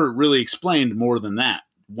it's never really explained more than that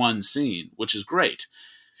one scene, which is great.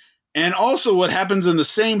 And also what happens in the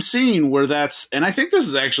same scene where and I think this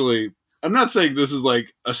is actually, I'm not saying this is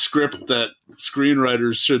like a script that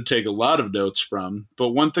screenwriters should take a lot of notes from, but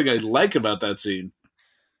one thing I like about that scene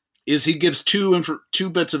is he gives two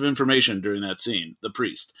bits of information during that scene, the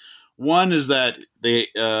priest. One is that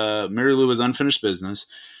Mary Lou has unfinished business,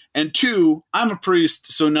 and two, I'm a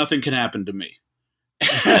priest, so nothing can happen to me.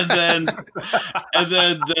 and then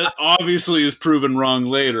that obviously is proven wrong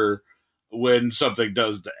later when something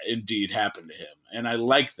does indeed happen to him. And I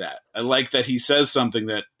like that. I like that he says something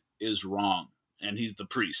that is wrong, and he's the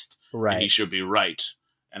priest. Right. And he should be right.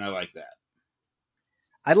 And I like that.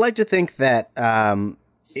 I'd like to think that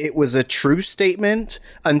it was a true statement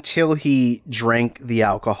until he drank the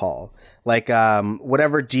alcohol. Like,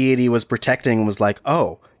 whatever deity was protecting was like,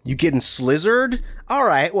 oh, you getting slizzard? All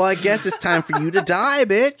right, well, I guess it's time for you to die,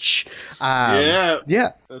 bitch.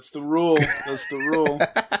 Yeah. That's the rule. That's the rule.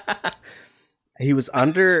 He was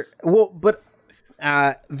under... Well, but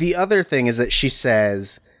the other thing is that she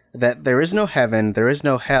says that there is no heaven, there is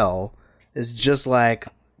no hell. It's just like...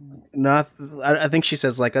 I think she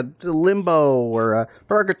says like a limbo or a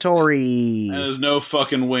purgatory. And there's no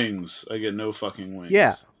fucking wings. I get no fucking wings.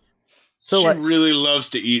 Yeah. So she really loves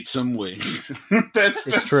to eat some wings. that's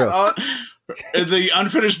true. The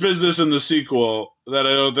unfinished business in the sequel that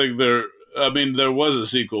I don't think there was a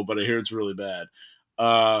sequel, but I hear it's really bad.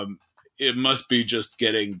 It must be just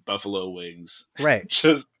getting buffalo wings. Right.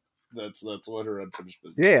 Just that's what her unfinished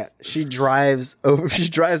business. Yeah. She drives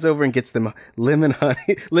over and gets them lemon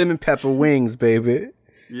pepper wings, baby.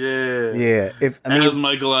 Yeah. Yeah. As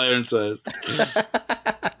Michael Ironsides.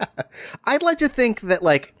 I'd like to think that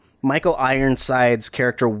like Michael Ironside's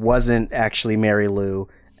character wasn't actually Mary Lou,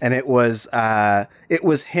 and it was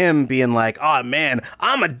him being like, "Oh man,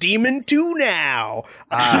 I'm a demon too now,"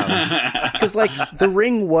 because like the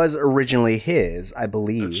ring was originally his, I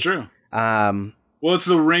believe. That's true. Well, it's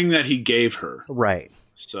the ring that he gave her, right?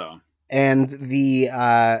 So, and the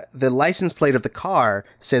license plate of the car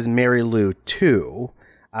says Mary Lou 2.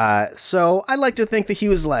 So I'd like to think that he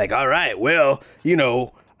was like, "All right, well,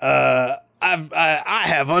 I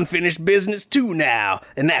have unfinished business too now,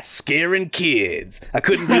 and that's scaring kids. I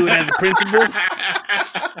couldn't do it as a principal.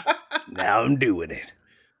 Now I'm doing it."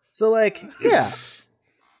 So, like, yeah.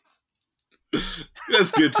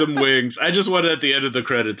 Let's get some wings. I just want at the end of the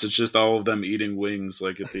credits, it's just all of them eating wings,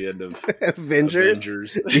 like at the end of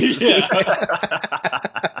Avengers. Yeah.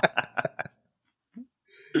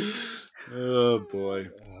 Oh, boy.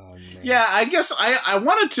 Oh, yeah, I guess I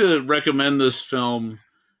wanted to recommend this film.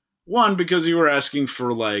 One, because you were asking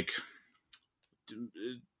for like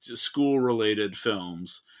school-related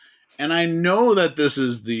films, and I know that this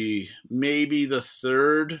is maybe the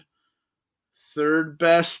third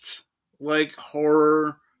best like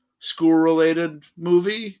horror school-related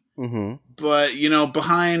movie. Mm-hmm. But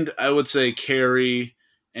behind I would say Carrie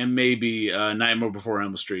and maybe Nightmare Before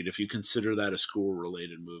Elm Street, if you consider that a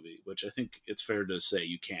school-related movie, which I think it's fair to say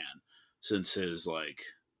you can, since his like.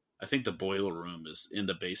 I think the boiler room is in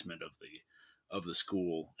the basement of the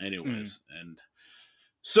school anyways. And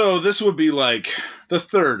so this would be like the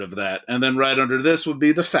third of that. And then right under this would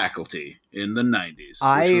be The Faculty in the 90s,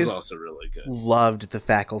 which was also really good. Loved The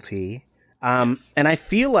Faculty. Yes. And I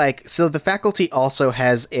feel like, so The Faculty also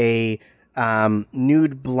has a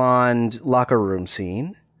nude blonde locker room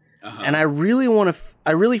scene. Uh-huh. And I really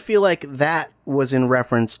I really feel like that was in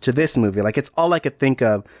reference to this movie. Like it's all I could think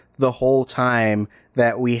of the whole time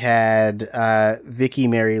that we had Vicky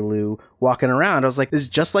Mary Lou walking around. I was like, this is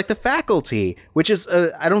just like The Faculty, which is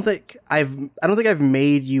I don't think I've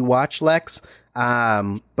made you watch, Lex,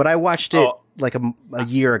 but I watched it like a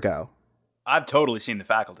year ago. I've totally seen The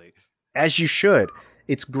Faculty. As you should.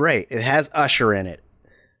 It's great. It has Usher in it.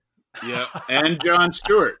 Yeah, and Jon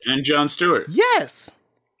Stewart. Yes.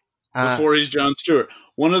 Before he's Jon Stewart.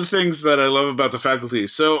 One of the things that I love about The Faculty.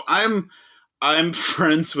 So I'm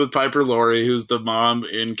friends with Piper Laurie, who's the mom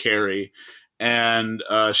in Carrie, and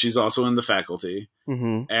she's also in The Faculty.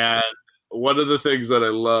 Mm-hmm. And one of the things that I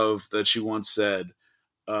love that she once said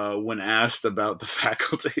when asked about The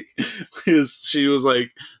Faculty is she was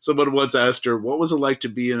like, someone once asked her, what was it like to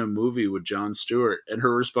be in a movie with Jon Stewart? And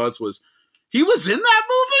her response was, he was in that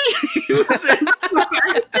movie? He was in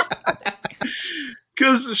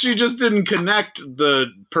because she just didn't connect the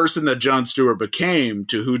person that Jon Stewart became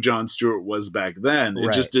to who Jon Stewart was back then.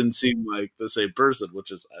 It just didn't seem like the same person, which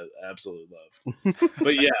is I absolutely love.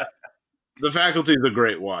 But yeah, The Faculty is a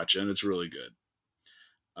great watch, and it's really good.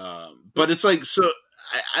 But it's like, so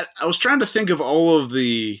I was trying to think of all of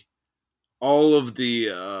the kind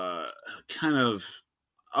of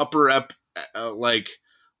like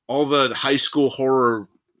all the high school horror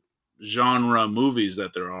genre movies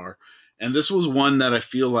that there are. And this was one that I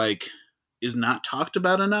feel like is not talked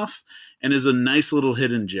about enough and is a nice little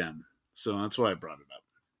hidden gem. So that's why I brought it up.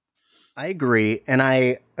 I agree. And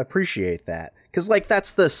I appreciate that. Because, like,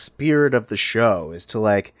 that's the spirit of the show, is to,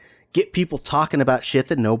 like, get people talking about shit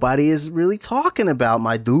that nobody is really talking about,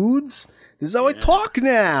 my dudes. This is how I talk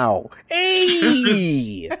now.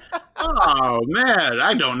 Hey! Oh, man.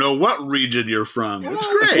 I don't know what region you're from. It's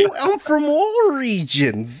great. I'm from all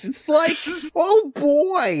regions. It's like, oh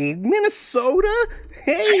boy, Minnesota?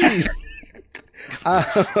 Hey!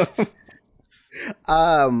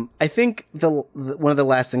 I think the one of the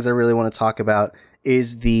last things I really want to talk about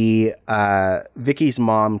is the Vicky's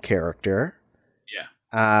mom character. Yeah.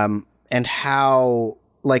 And how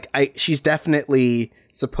she's definitely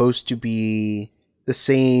supposed to be the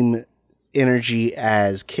same energy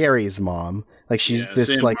as Carrie's mom. Like she's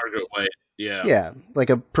this like Margaret White. Yeah. Yeah, like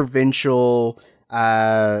a provincial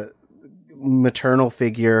maternal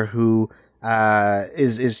figure who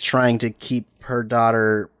is trying to keep her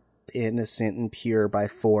daughter innocent and pure by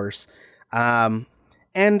force. And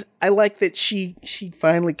I like that she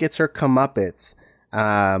finally gets her comeuppance.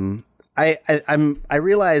 I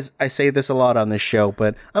realize I say this a lot on this show,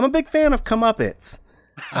 but I'm a big fan of comeuppance.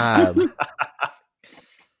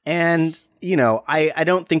 And I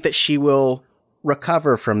don't think that she will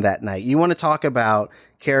recover from that night. You want to talk about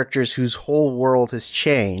characters whose whole world has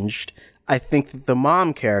changed. I think that the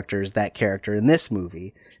mom character is that character in this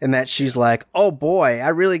movie, and that she's like, oh boy, I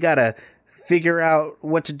really got to figure out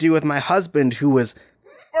what to do with my husband who was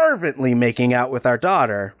fervently making out with our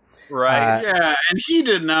daughter. Right. Yeah. And he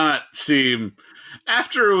did not seem,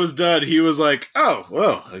 after it was done, he was like, oh,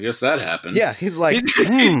 well, I guess that happened. Yeah. He's like,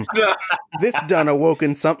 this done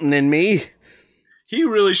awoken something in me. He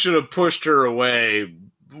really should have pushed her away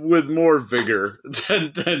with more vigor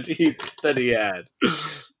than he had.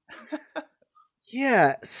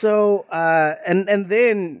 Yeah, so and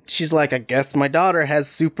then she's like, I guess my daughter has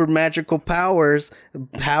super magical powers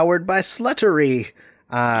powered by sluttery.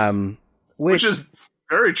 Which is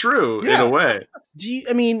very true in a way.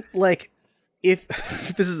 If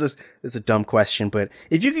this is a dumb question, but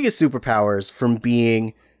if you could get superpowers from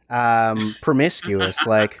being promiscuous,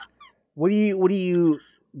 like what do you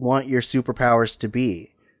want your superpowers to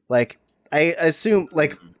be? Like I assume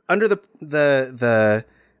like under the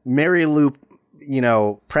Mary Lou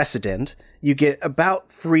precedent, you get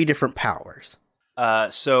about 3 different powers.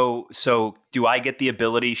 So do I get the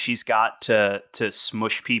ability she's got to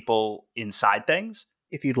smush people inside things?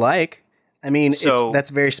 If you'd like. I mean, that's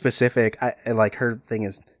very specific. I like her thing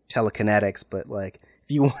is telekinetics, but like if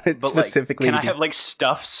you want it specifically, can I have like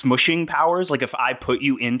stuff smushing powers? Like if I put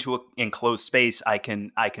you into an enclosed space, I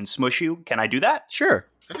can smush you. Can I do that? Sure.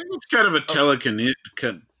 I think it's kind of a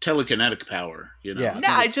telekinetic power, Yeah.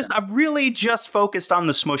 No, I'm really just focused on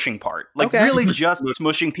the smushing part. Like really just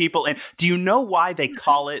smushing people. And do you know why they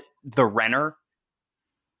call it the Renner?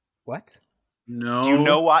 What? No. Do you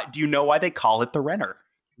know why they call it the Renner?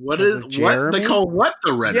 What they call what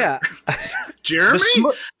the Renner? Yeah. Jeremy?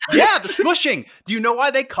 The smushing. Do you know why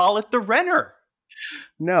they call it the Renner?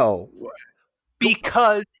 No.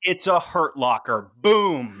 Because it's a Hurt Locker.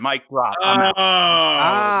 Boom. Mic drop.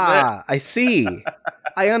 I see.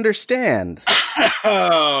 I understand.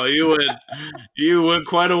 Oh, you went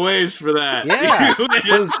quite a ways for that. Yeah.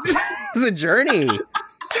 It was a journey.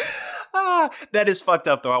 That is fucked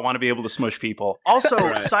up, though. I want to be able to smush people. Also,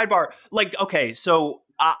 sidebar, like, okay, so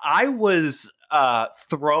I was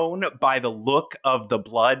thrown by the look of the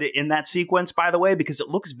blood in that sequence, by the way, because it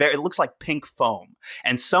looks like pink foam.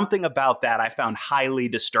 And something about that I found highly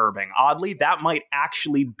disturbing. Oddly, that might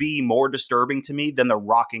actually be more disturbing to me than the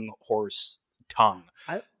rocking horse tongue.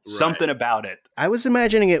 Something about it. I was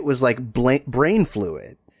imagining it was like brain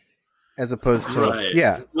fluid. As opposed to,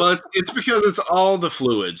 yeah. Well, it's because it's all the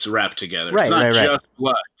fluids wrapped together. Right, it's not right. just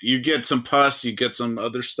blood. You get some pus, you get some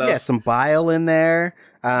other stuff. Yeah, some bile in there,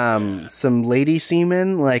 some lady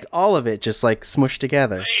semen, like all of it just like smushed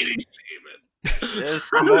together. Lady semen.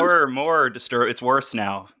 It's more disturbing. It's worse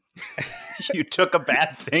now. You took a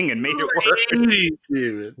bad thing and made it worse. Lady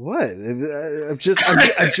semen. What? I'm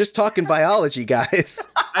just talking biology, guys.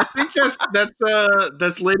 I think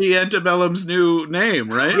that's Lady Antebellum's new name,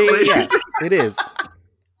 right? Yeah, it is.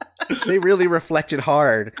 They really reflected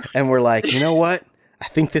hard and were like, you know what? I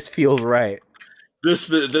think this feels right. This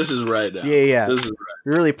is right now. Yeah. This is right.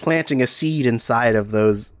 You're really planting a seed inside of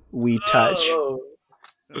those we touch. Oh.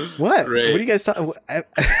 What? Great. What are you guys talking?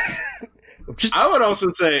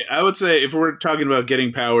 I would say if we're talking about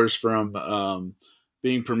getting powers from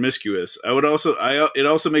being promiscuous, it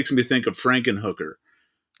also makes me think of Frankenhooker,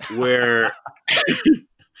 where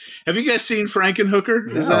have you guys seen Frankenhooker?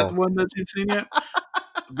 No. Is that one that you've seen yet?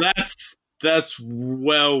 That's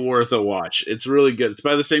well worth a watch. It's really good. It's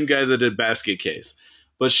by the same guy that did Basket Case,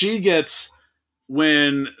 but she gets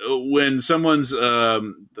when someone's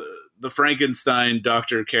the Frankenstein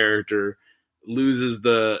doctor character loses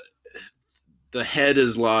the head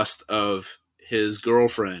is lost of his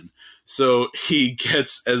girlfriend. So he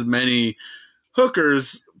gets as many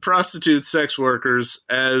hookers, prostitutes, sex workers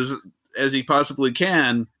as he possibly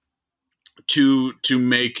can to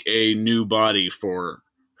make a new body for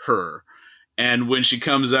her. And when she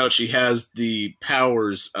comes out, she has the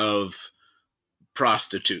powers of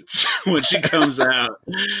prostitutes when she comes out,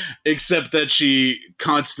 except that she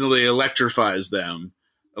constantly electrifies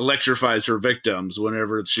her victims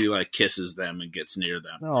whenever she like kisses them and gets near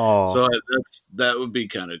them. Oh. So that would be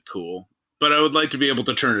kind of cool. But I would like to be able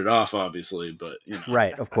to turn it off, obviously. But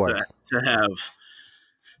right, of course,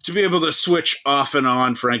 to be able to switch off and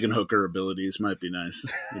on Frankenhooker abilities might be nice.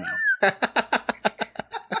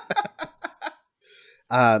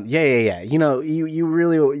 Yeah. You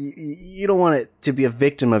really you don't want it to be a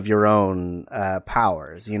victim of your own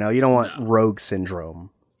powers. You don't want rogue syndrome.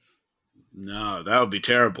 No, that would be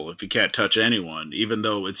terrible if you can't touch anyone, even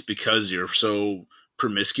though it's because you're so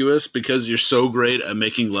promiscuous, because you're so great at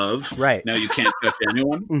making love. Right. Now you can't touch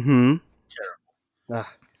anyone. Mm-hmm. Terrible.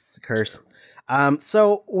 It's a curse.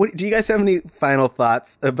 So do you guys have any final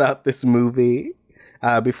thoughts about this movie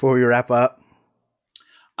before we wrap up?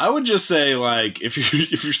 I would just say, like, if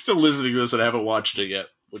you're still listening to this and haven't watched it yet,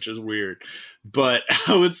 which is weird, but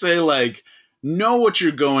I would say, like, know what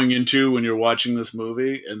you're going into when you're watching this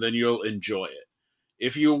movie, and then you'll enjoy it.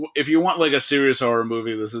 If you want like a serious horror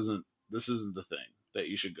movie, this isn't the thing that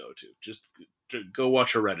you should go to. Just go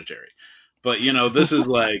watch Hereditary. But this is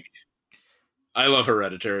like, I love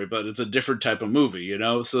Hereditary, but it's a different type of movie,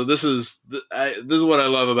 So this is what I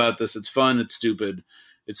love about this. It's fun. It's stupid.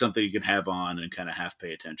 It's something you can have on and kind of half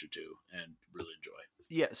pay attention to and really enjoy.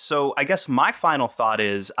 Yeah, so I guess my final thought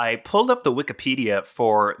is I pulled up the Wikipedia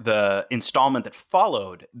for the installment that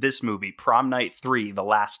followed this movie, Prom Night 3, The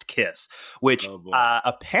Last Kiss, which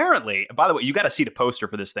apparently, by the way, you got to see the poster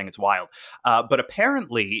for this thing. It's wild. But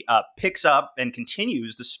apparently picks up and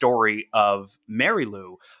continues the story of Mary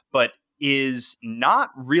Lou, but is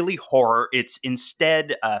not really horror. It's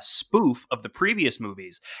instead a spoof of the previous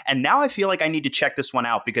movies. And now I feel like I need to check this one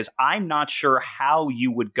out because I'm not sure how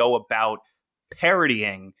you would go about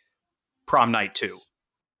parodying Prom Night 2.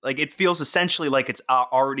 Like, it feels essentially like it's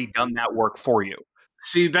already done that work for you.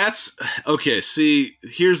 See, that's okay. See,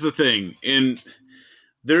 here's the thing.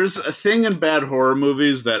 There's a thing in bad horror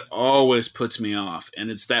movies that always puts me off,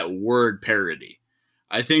 and it's that word parody.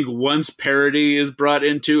 I think once parody is brought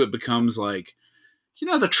into it, becomes like,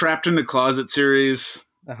 the Trapped in the Closet series.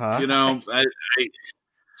 Uh-huh. I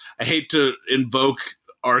hate to invoke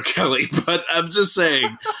R. Kelly, but I'm just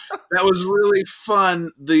saying that was really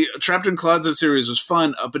fun. The Trapped in Closet series was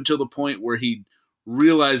fun up until the point where he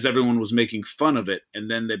realized everyone was making fun of it,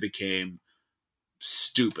 and then they became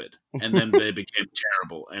stupid, and then they became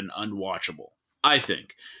terrible and unwatchable, I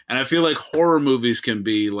think. And I feel like horror movies can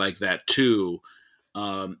be like that too.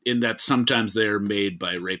 In that sometimes they're made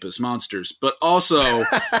by rapist monsters, but also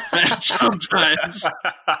that sometimes,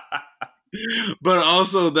 but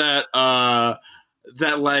also that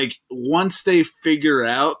like once they figure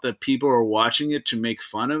out that people are watching it to make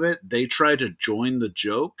fun of it, they try to join the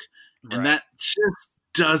joke, and that just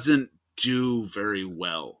doesn't do very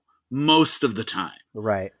well most of the time.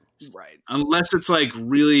 Right. Unless it's like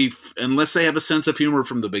unless they have a sense of humor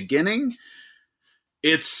from the beginning.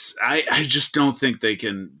 I just don't think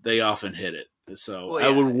they often hit it. So I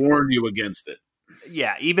would warn you against it.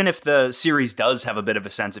 Yeah, even if the series does have a bit of a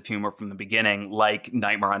sense of humor from the beginning, like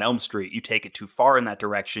Nightmare on Elm Street, you take it too far in that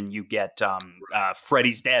direction, you get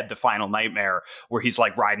Freddy's Dead, The Final Nightmare, where he's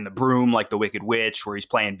like riding the broom like the Wicked Witch, where he's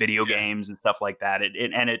playing video games and stuff like that.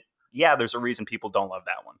 There's a reason people don't love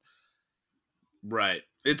that one. Right.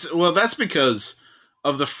 That's because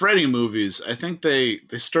of the Freddy movies. I think they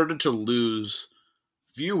started to lose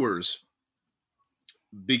viewers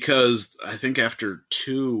because I think after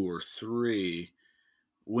 2 or 3,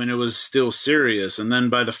 when it was still serious, and then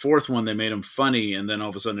by the 4th one they made him funny, and then all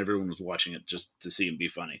of a sudden everyone was watching it just to see him be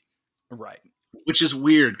funny. Right. Which is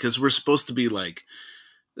weird because we're supposed to be like,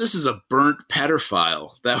 this is a burnt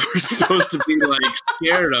pedophile that we're supposed to be like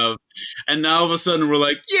scared of, and now all of a sudden we're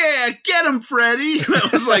like, yeah, get him, Freddy. That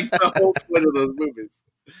was like the whole point of those movies.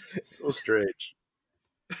 So strange.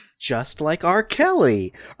 Just like R.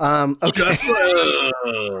 Kelly. Okay.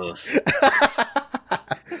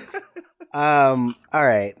 All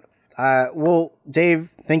right. Well, Dave,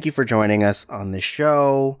 thank you for joining us on this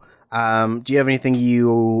show. Do you have anything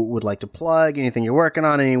you would like to plug? Anything you're working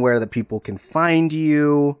on? Anywhere that people can find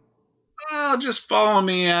you? Just follow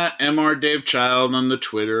me at mrdavecild on the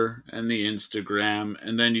Twitter and the Instagram.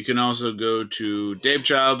 And then you can also go to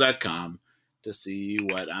davechild.com to see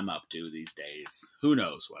what I'm up to these days. Who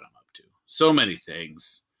knows what I'm up to? So many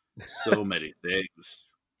things. So many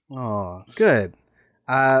things. Oh, good.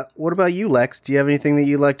 What about you, Lex? Do you have anything that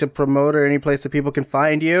you'd like to promote or any place that people can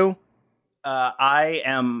find you? I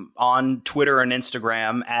am on Twitter and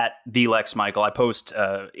Instagram at the Lex Michael. I post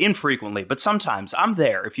infrequently, but sometimes I'm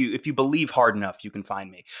there. If you believe hard enough, you can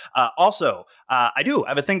find me. Also, I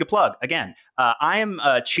have a thing to plug. Again, I am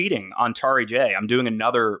cheating on Tari J. I'm doing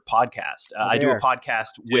another podcast. I do a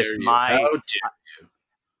podcast with my.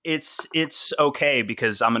 It's okay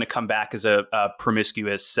because I'm going to come back as a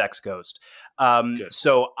promiscuous sex ghost.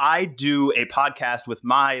 So I do a podcast with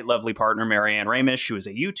my lovely partner, Marianne Ramish, who is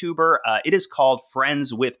a YouTuber. It is called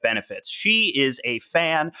Friends with Benefits. She is a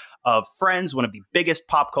fan of Friends, one of the biggest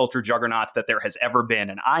pop culture juggernauts that there has ever been.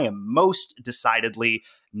 And I am most decidedly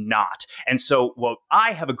not. And so what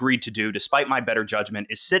I have agreed to do, despite my better judgment,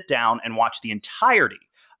 is sit down and watch the entirety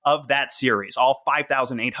of that series, all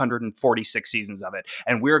 5,846 seasons of it.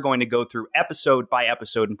 And we're going to go through episode by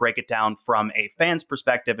episode and break it down from a fan's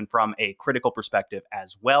perspective and from a critical perspective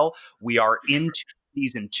as well. We are into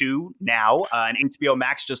season 2 now, and HBO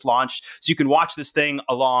Max just launched, so you can watch this thing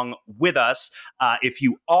along with us. If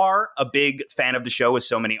you are a big fan of the show, as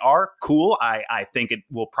so many are, cool. I think it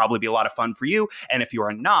will probably be a lot of fun for you. And if you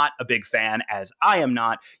are not a big fan, as I am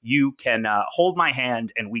not, you can hold my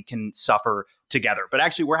hand and we can suffer together. But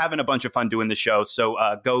actually, we're having a bunch of fun doing the show, so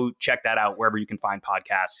go check that out wherever you can find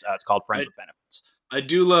podcasts. It's called Friends with Benefits. I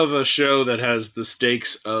do love a show that has the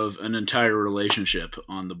stakes of an entire relationship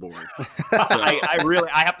on the board. So.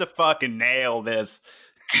 I have to fucking nail this.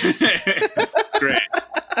 Great.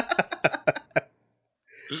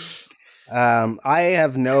 I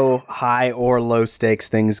have no high or low stakes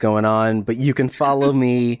things going on, but you can follow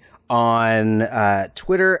me on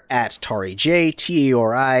Twitter at TariJ,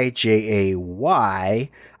 TariJay.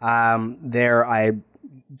 There I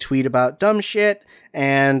tweet about dumb shit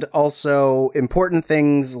and also important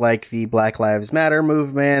things like the Black Lives Matter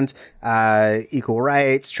movement, equal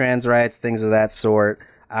rights, trans rights, things of that sort.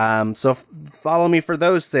 So follow me for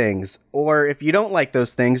those things. Or if you don't like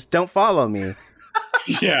those things, don't follow me.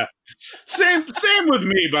 Yeah. Same with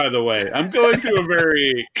me, by the way. I'm going through a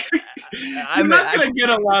very... I'm not going to get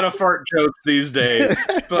a lot of fart jokes these days,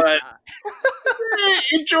 but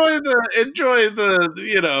enjoy the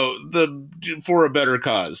for a better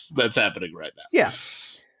cause that's happening right now. Yeah.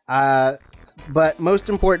 But most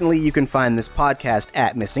importantly, you can find this podcast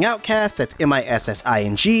at Missing Outcast. That's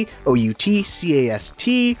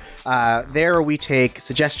MISSINGOUTCAST. There we take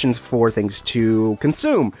suggestions for things to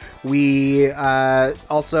consume. We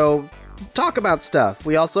also talk about stuff.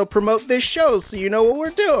 We also promote this show so you know what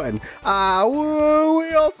we're doing.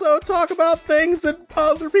 We also talk about things that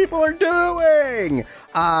other people are doing.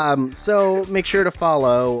 So make sure to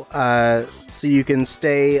follow so you can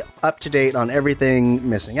stay up to date on everything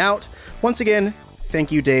Missing Out. Once again,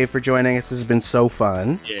 thank you, Dave, for joining us. This has been so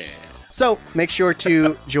fun. Yeah. So make sure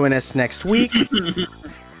to join us next week.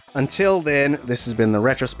 Until then, this has been the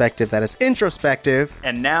retrospective that is introspective.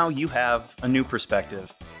 And now you have a new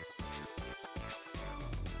perspective.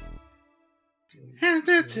 When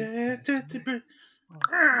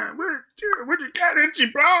you got itchy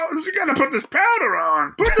balls, you gotta put this powder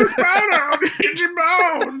on. Put this powder on your itchy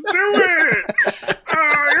balls. Do it.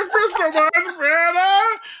 You feel so much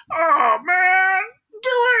better. Oh, man. Do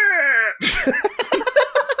it.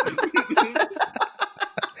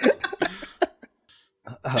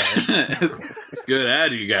 It's good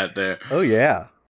ad you got there. Oh, yeah.